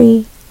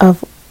country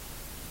of,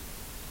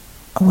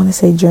 I want to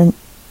say,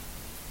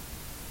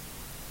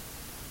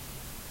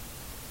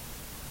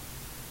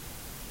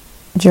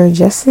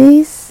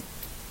 Gergeses?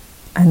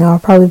 I know I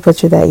probably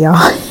butchered that,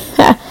 y'all.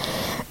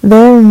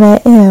 There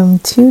met him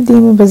 2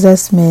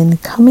 demon-possessed men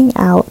coming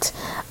out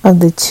of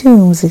the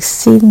tombs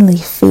exceedingly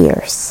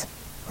fierce.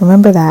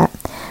 Remember that.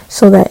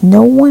 So that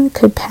no one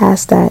could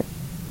pass that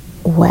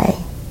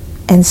way.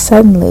 And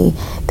suddenly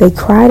they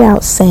cried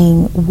out,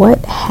 saying,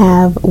 what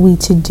have we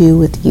to do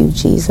with you,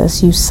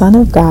 Jesus, you Son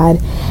of God?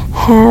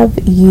 Have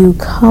you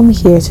come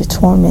here to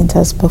torment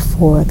us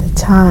before the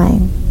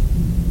time?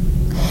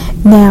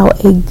 Now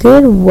a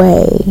good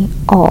way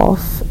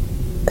off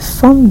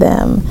from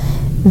them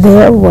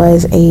there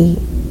was a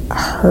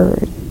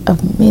herd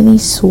of many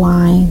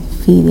swine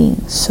feeding.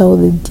 So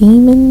the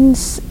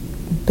demons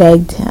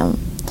begged him,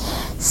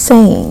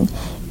 saying,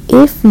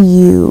 if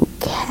you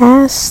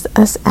cast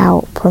us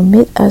out,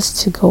 permit us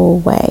to go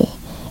away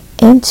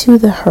into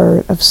the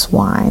herd of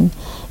swine.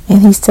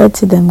 And he said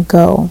to them,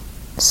 go.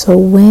 So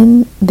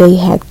when they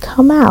had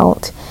come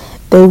out,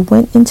 they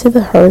went into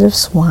the herd of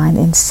swine,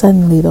 and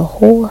suddenly the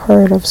whole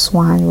herd of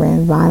swine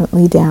ran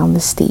violently down the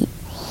steep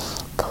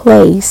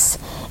place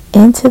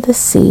into the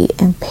sea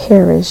and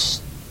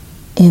perished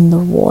in the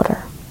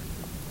water.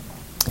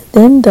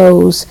 Then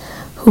those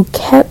who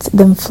kept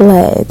them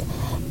fled,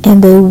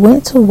 and they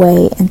went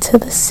away into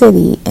the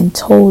city and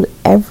told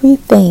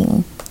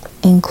everything,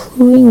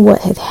 including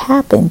what had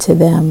happened to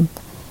them,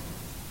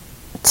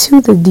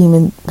 to the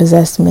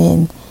demon-possessed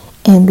men.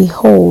 And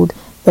behold,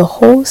 the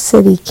whole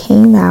city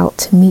came out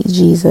to meet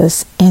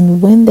Jesus,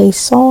 and when they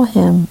saw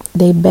him,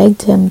 they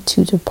begged him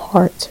to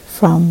depart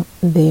from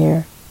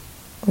their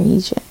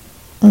region.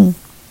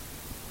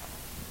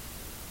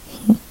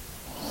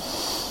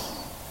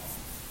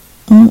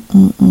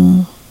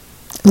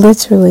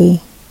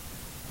 Literally,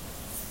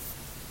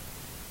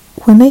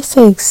 when they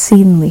say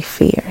exceedingly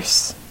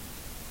fierce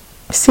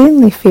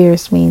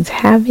means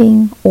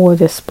having or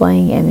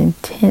displaying an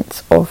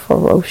intense or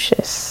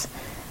ferocious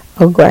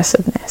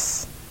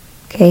aggressiveness.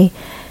 Okay,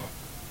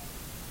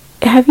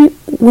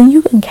 when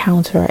you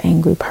encounter an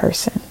angry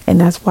person,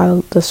 and that's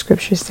why the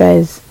scripture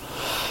says,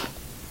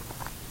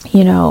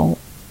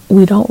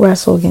 we don't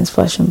wrestle against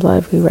flesh and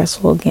blood, we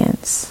wrestle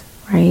against,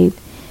 right,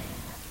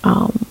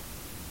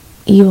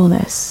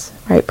 evilness,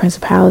 right,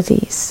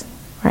 principalities,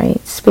 right,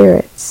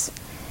 spirits.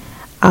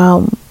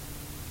 And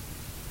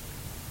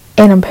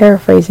I'm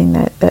paraphrasing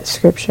that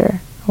scripture.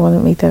 I want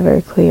to make that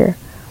very clear.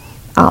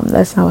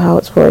 That's not how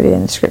it's worded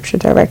in the scripture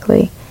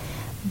directly.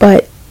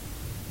 But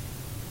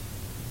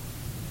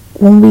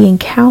when we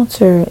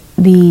encounter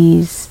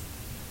these,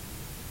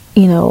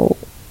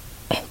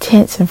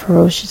 intense and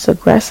ferocious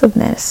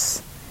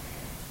aggressiveness,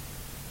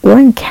 we're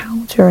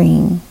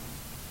encountering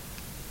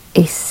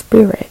a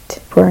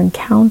spirit. We're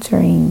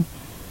encountering,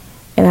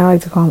 and I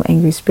like to call them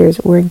angry spirits,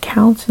 we're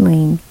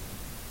encountering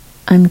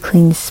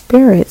unclean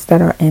spirits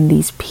that are in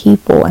these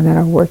people and that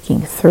are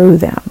working through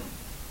them.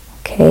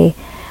 Okay,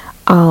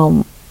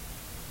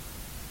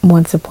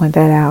 want to point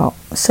that out.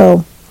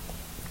 So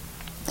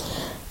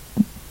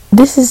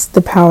this is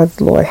the power that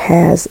the Lord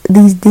has.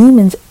 These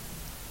demons,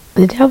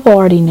 the devil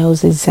already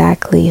knows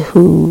exactly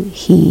who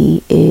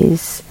he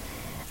is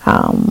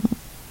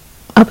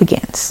up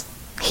against.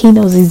 He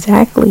knows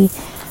exactly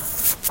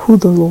who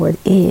the Lord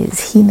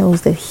is. He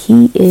knows that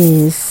he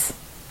is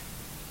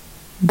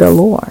the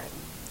Lord.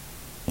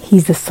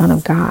 He's the Son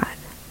of God.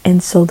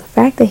 And so the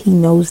fact that he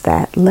knows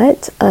that,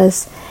 let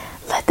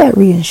that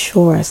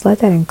reassure us, let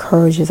that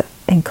encourage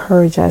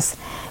us,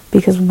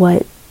 because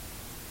what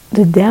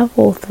the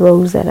devil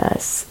throws at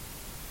us,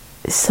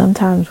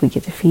 sometimes we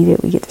get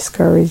defeated, we get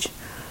discouraged,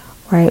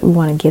 right? We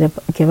want to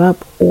give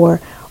up, or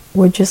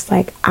we're just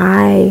like,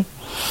 I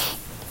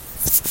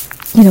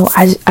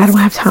don't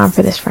have time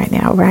for this right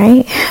now,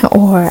 right?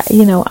 Or,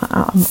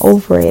 I'm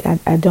over it.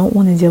 I don't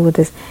want to deal with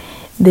this,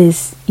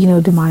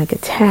 demonic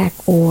attack,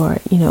 or,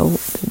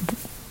 the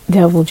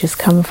devil just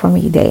coming for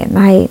me day and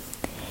night.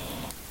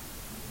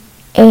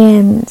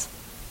 And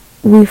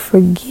we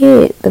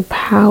forget the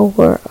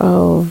power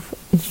of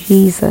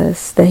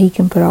Jesus, that he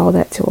can put all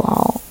that to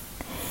all.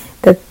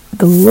 That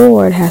the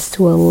Lord has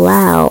to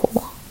allow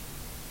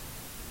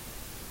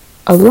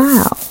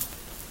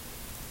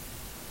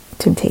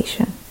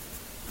temptation.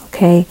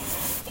 Okay?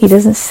 He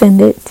doesn't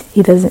send it.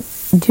 He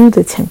doesn't do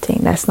the tempting.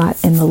 That's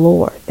not in the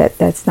Lord.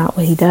 That's not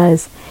what he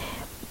does.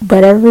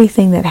 But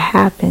everything that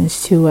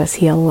happens to us,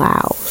 he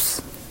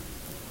allows.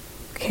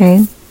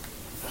 Okay?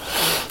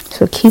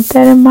 So keep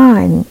that in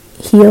mind.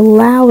 He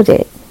allowed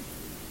it.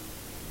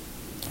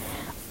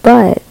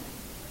 But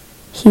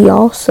he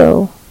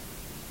also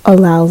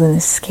allows an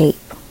escape.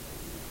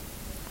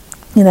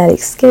 And that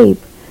escape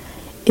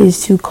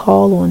is to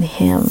call on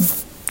him.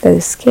 That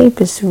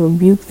escape is to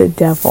rebuke the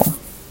devil.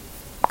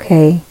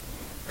 Okay?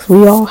 Because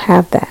we all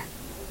have that.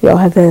 We all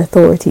have that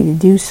authority to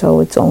do so.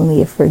 It's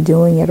only if we're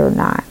doing it or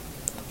not.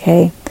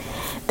 Okay?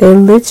 They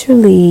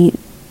literally,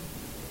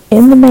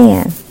 in the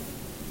man,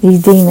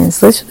 these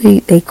demons, literally,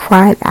 they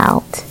cried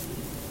out.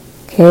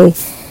 Okay?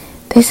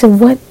 They said,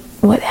 what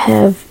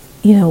have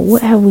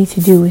we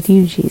to do with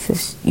you,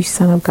 Jesus, you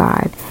Son of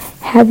God?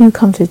 Have you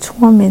come to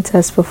torment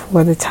us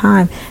before the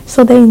time?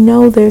 So they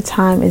know their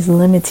time is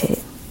limited.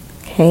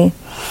 Okay?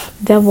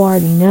 The devil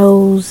already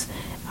knows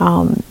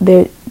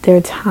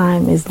their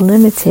time is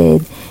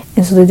limited.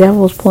 And so the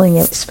devil is pulling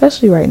it,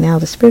 especially right now.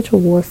 The spiritual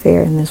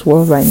warfare in this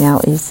world right now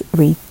is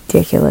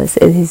ridiculous.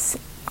 It is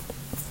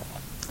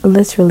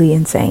literally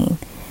insane.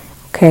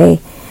 Okay?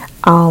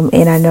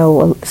 And I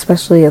know,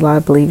 especially a lot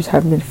of believers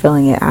have been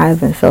feeling it. I've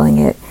been feeling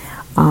it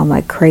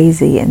like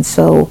crazy. And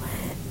so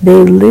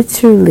they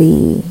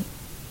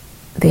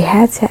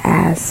had to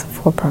ask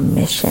for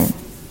permission.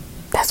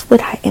 That's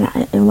what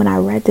and when I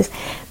read this,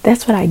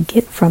 that's what I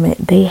get from it.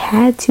 They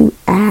had to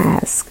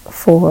ask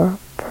for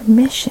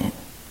permission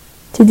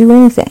to do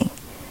anything.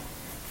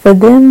 For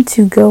them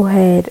to go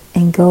ahead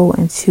and go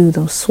into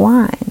those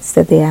swines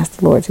that they asked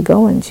the Lord to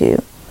go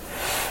into,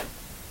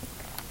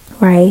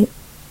 right?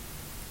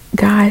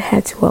 God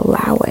had to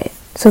allow it.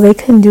 So they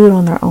couldn't do it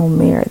on their own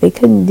merit. They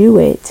couldn't do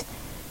it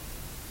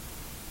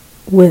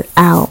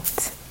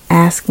without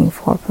asking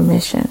for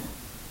permission.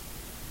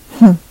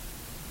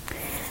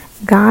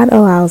 God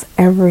allows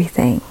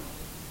everything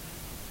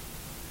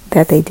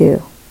that they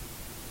do.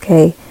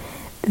 Okay?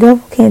 The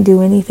devil can't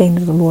do anything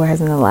that the Lord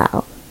hasn't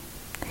allowed.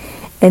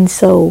 And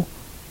so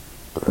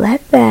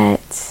let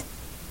that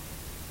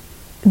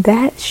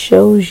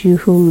shows you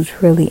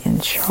who's really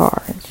in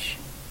charge.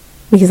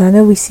 Because I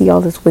know we see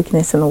all this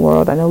wickedness in the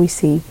world. I know we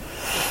see,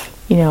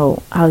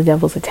 how the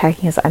devil's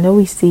attacking us. I know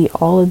we see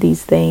all of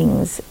these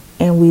things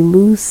and we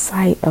lose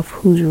sight of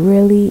who's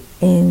really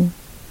in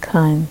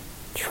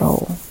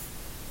control.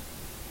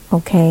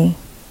 Okay?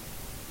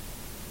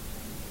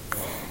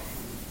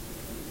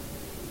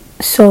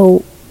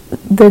 So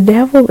the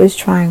devil is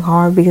trying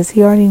hard because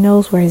he already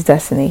knows where his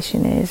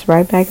destination is,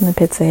 right back in the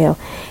pits of hell.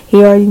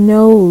 He already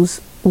knows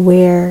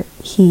where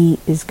he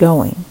is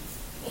going.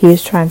 He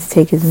is trying to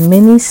take as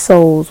many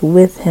souls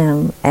with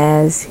him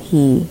as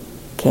he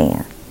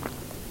can.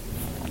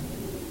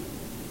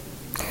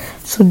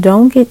 So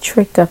don't get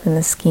tricked up in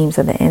the schemes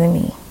of the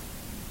enemy.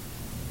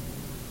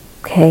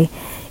 Okay?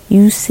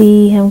 You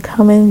see him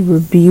coming,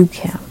 rebuke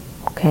him.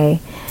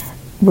 Okay?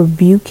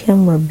 Rebuke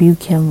him,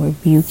 rebuke him,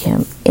 rebuke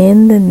him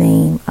in the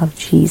name of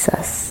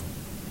Jesus.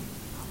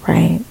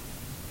 Right?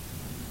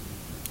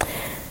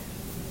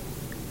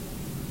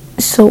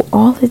 So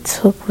all it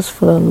took was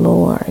for the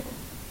Lord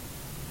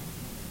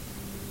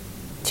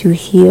to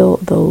heal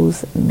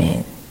those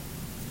men.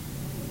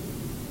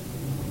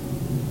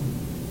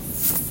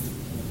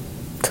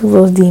 Took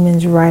those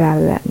demons right out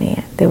of that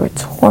man. They were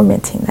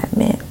tormenting that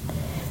man.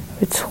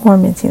 They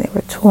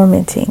were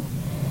tormenting.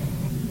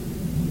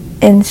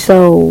 And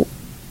so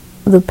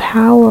the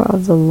power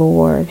of the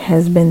Lord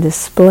has been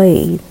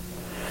displayed,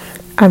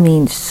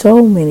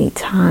 so many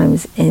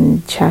times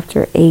in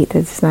chapter 8 that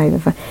it's not even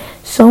fun.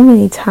 So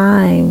many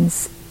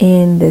times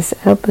in this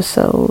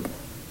episode.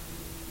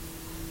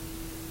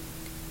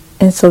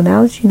 And so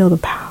now that you know the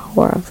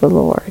power of the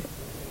Lord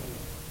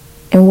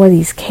and what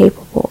he's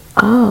capable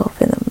of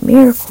and the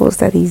miracles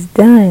that he's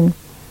done,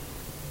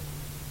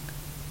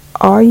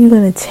 are you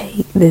going to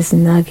take this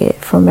nugget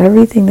from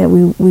everything that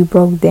we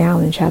broke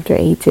down in chapter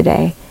 8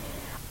 today?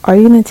 Are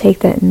you going to take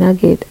that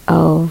nugget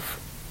of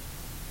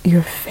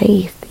your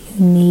faith?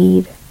 You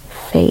need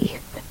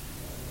faith.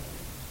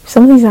 If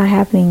something's not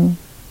happening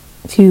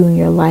to you in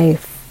your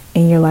life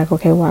and you're like,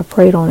 okay, well, I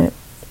prayed on it.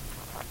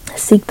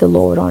 Seek the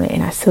Lord on it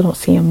and I still don't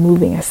see him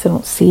moving. I still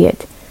don't see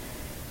it.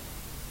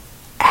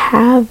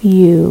 Have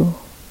you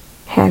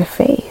had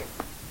faith?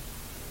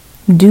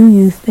 Do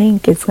you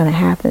think it's going to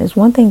happen? It's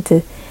one thing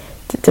to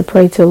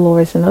pray to the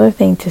Lord. It's another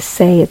thing to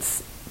say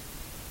it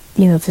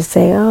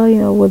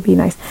would be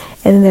nice.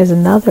 And then there's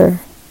another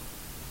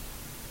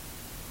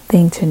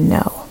thing to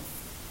know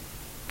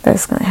that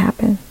it's going to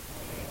happen.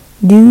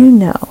 Do you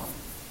know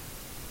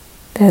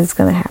that it's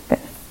going to happen?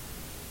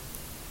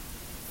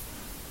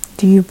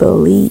 Do you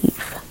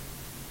believe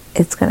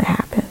it's going to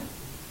happen?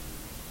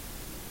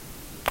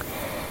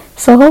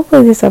 So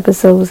hopefully this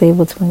episode was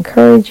able to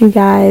encourage you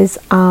guys.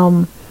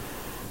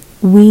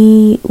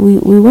 We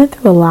went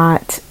through a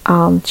lot.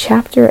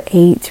 Chapter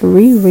 8, to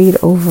reread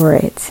over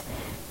it.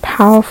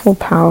 Powerful,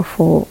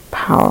 powerful,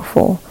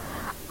 powerful.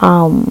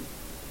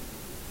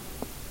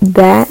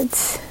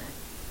 That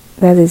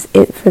is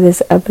it for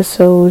this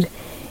episode.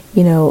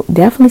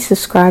 Definitely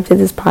subscribe to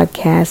this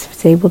podcast if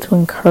it's able to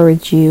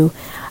encourage you.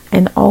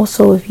 And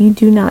also, if you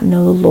do not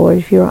know the Lord,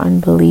 if you're an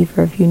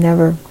unbeliever, if you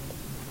never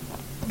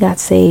got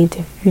saved,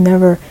 if you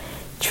never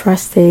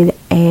trusted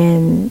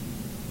and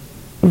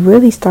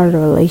really started a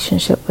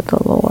relationship with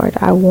the Lord,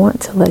 I want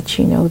to let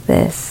you know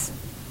this.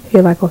 If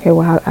you're like, okay,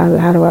 well,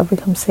 how do I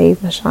become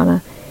saved,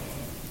 Mashana?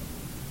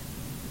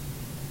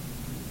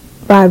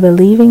 by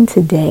believing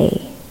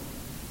today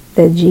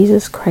that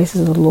Jesus Christ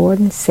is the Lord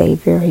and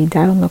Savior, He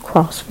died on the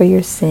cross for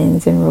your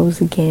sins and rose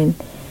again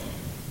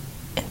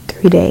in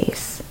 3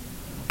 days,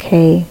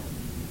 okay?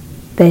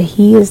 That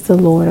He is the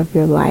Lord of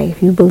your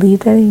life. You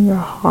believe that in your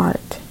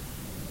heart,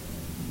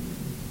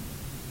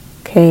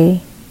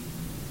 okay?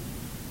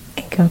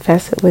 And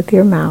confess it with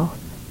your mouth.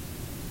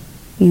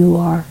 You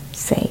are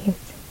saved,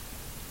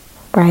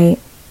 right?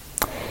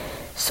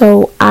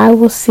 So I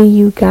will see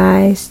you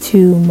guys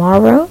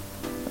tomorrow.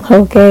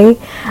 Okay,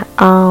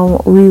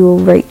 we will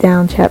break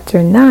down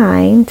chapter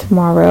 9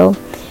 tomorrow.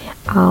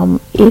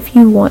 If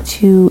you want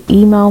to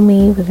email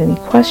me with any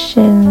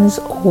questions,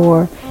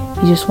 or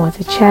you just want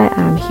to chat,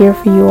 I'm here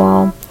for you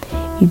all.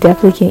 You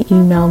definitely can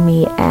email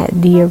me at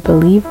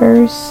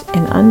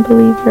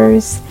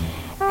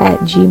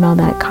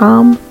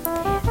dearbelievers@gmail.com.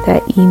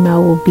 That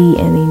email will be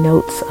in the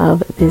notes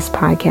of this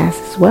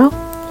podcast as well.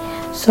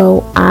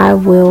 So I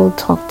will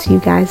talk to you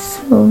guys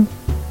soon.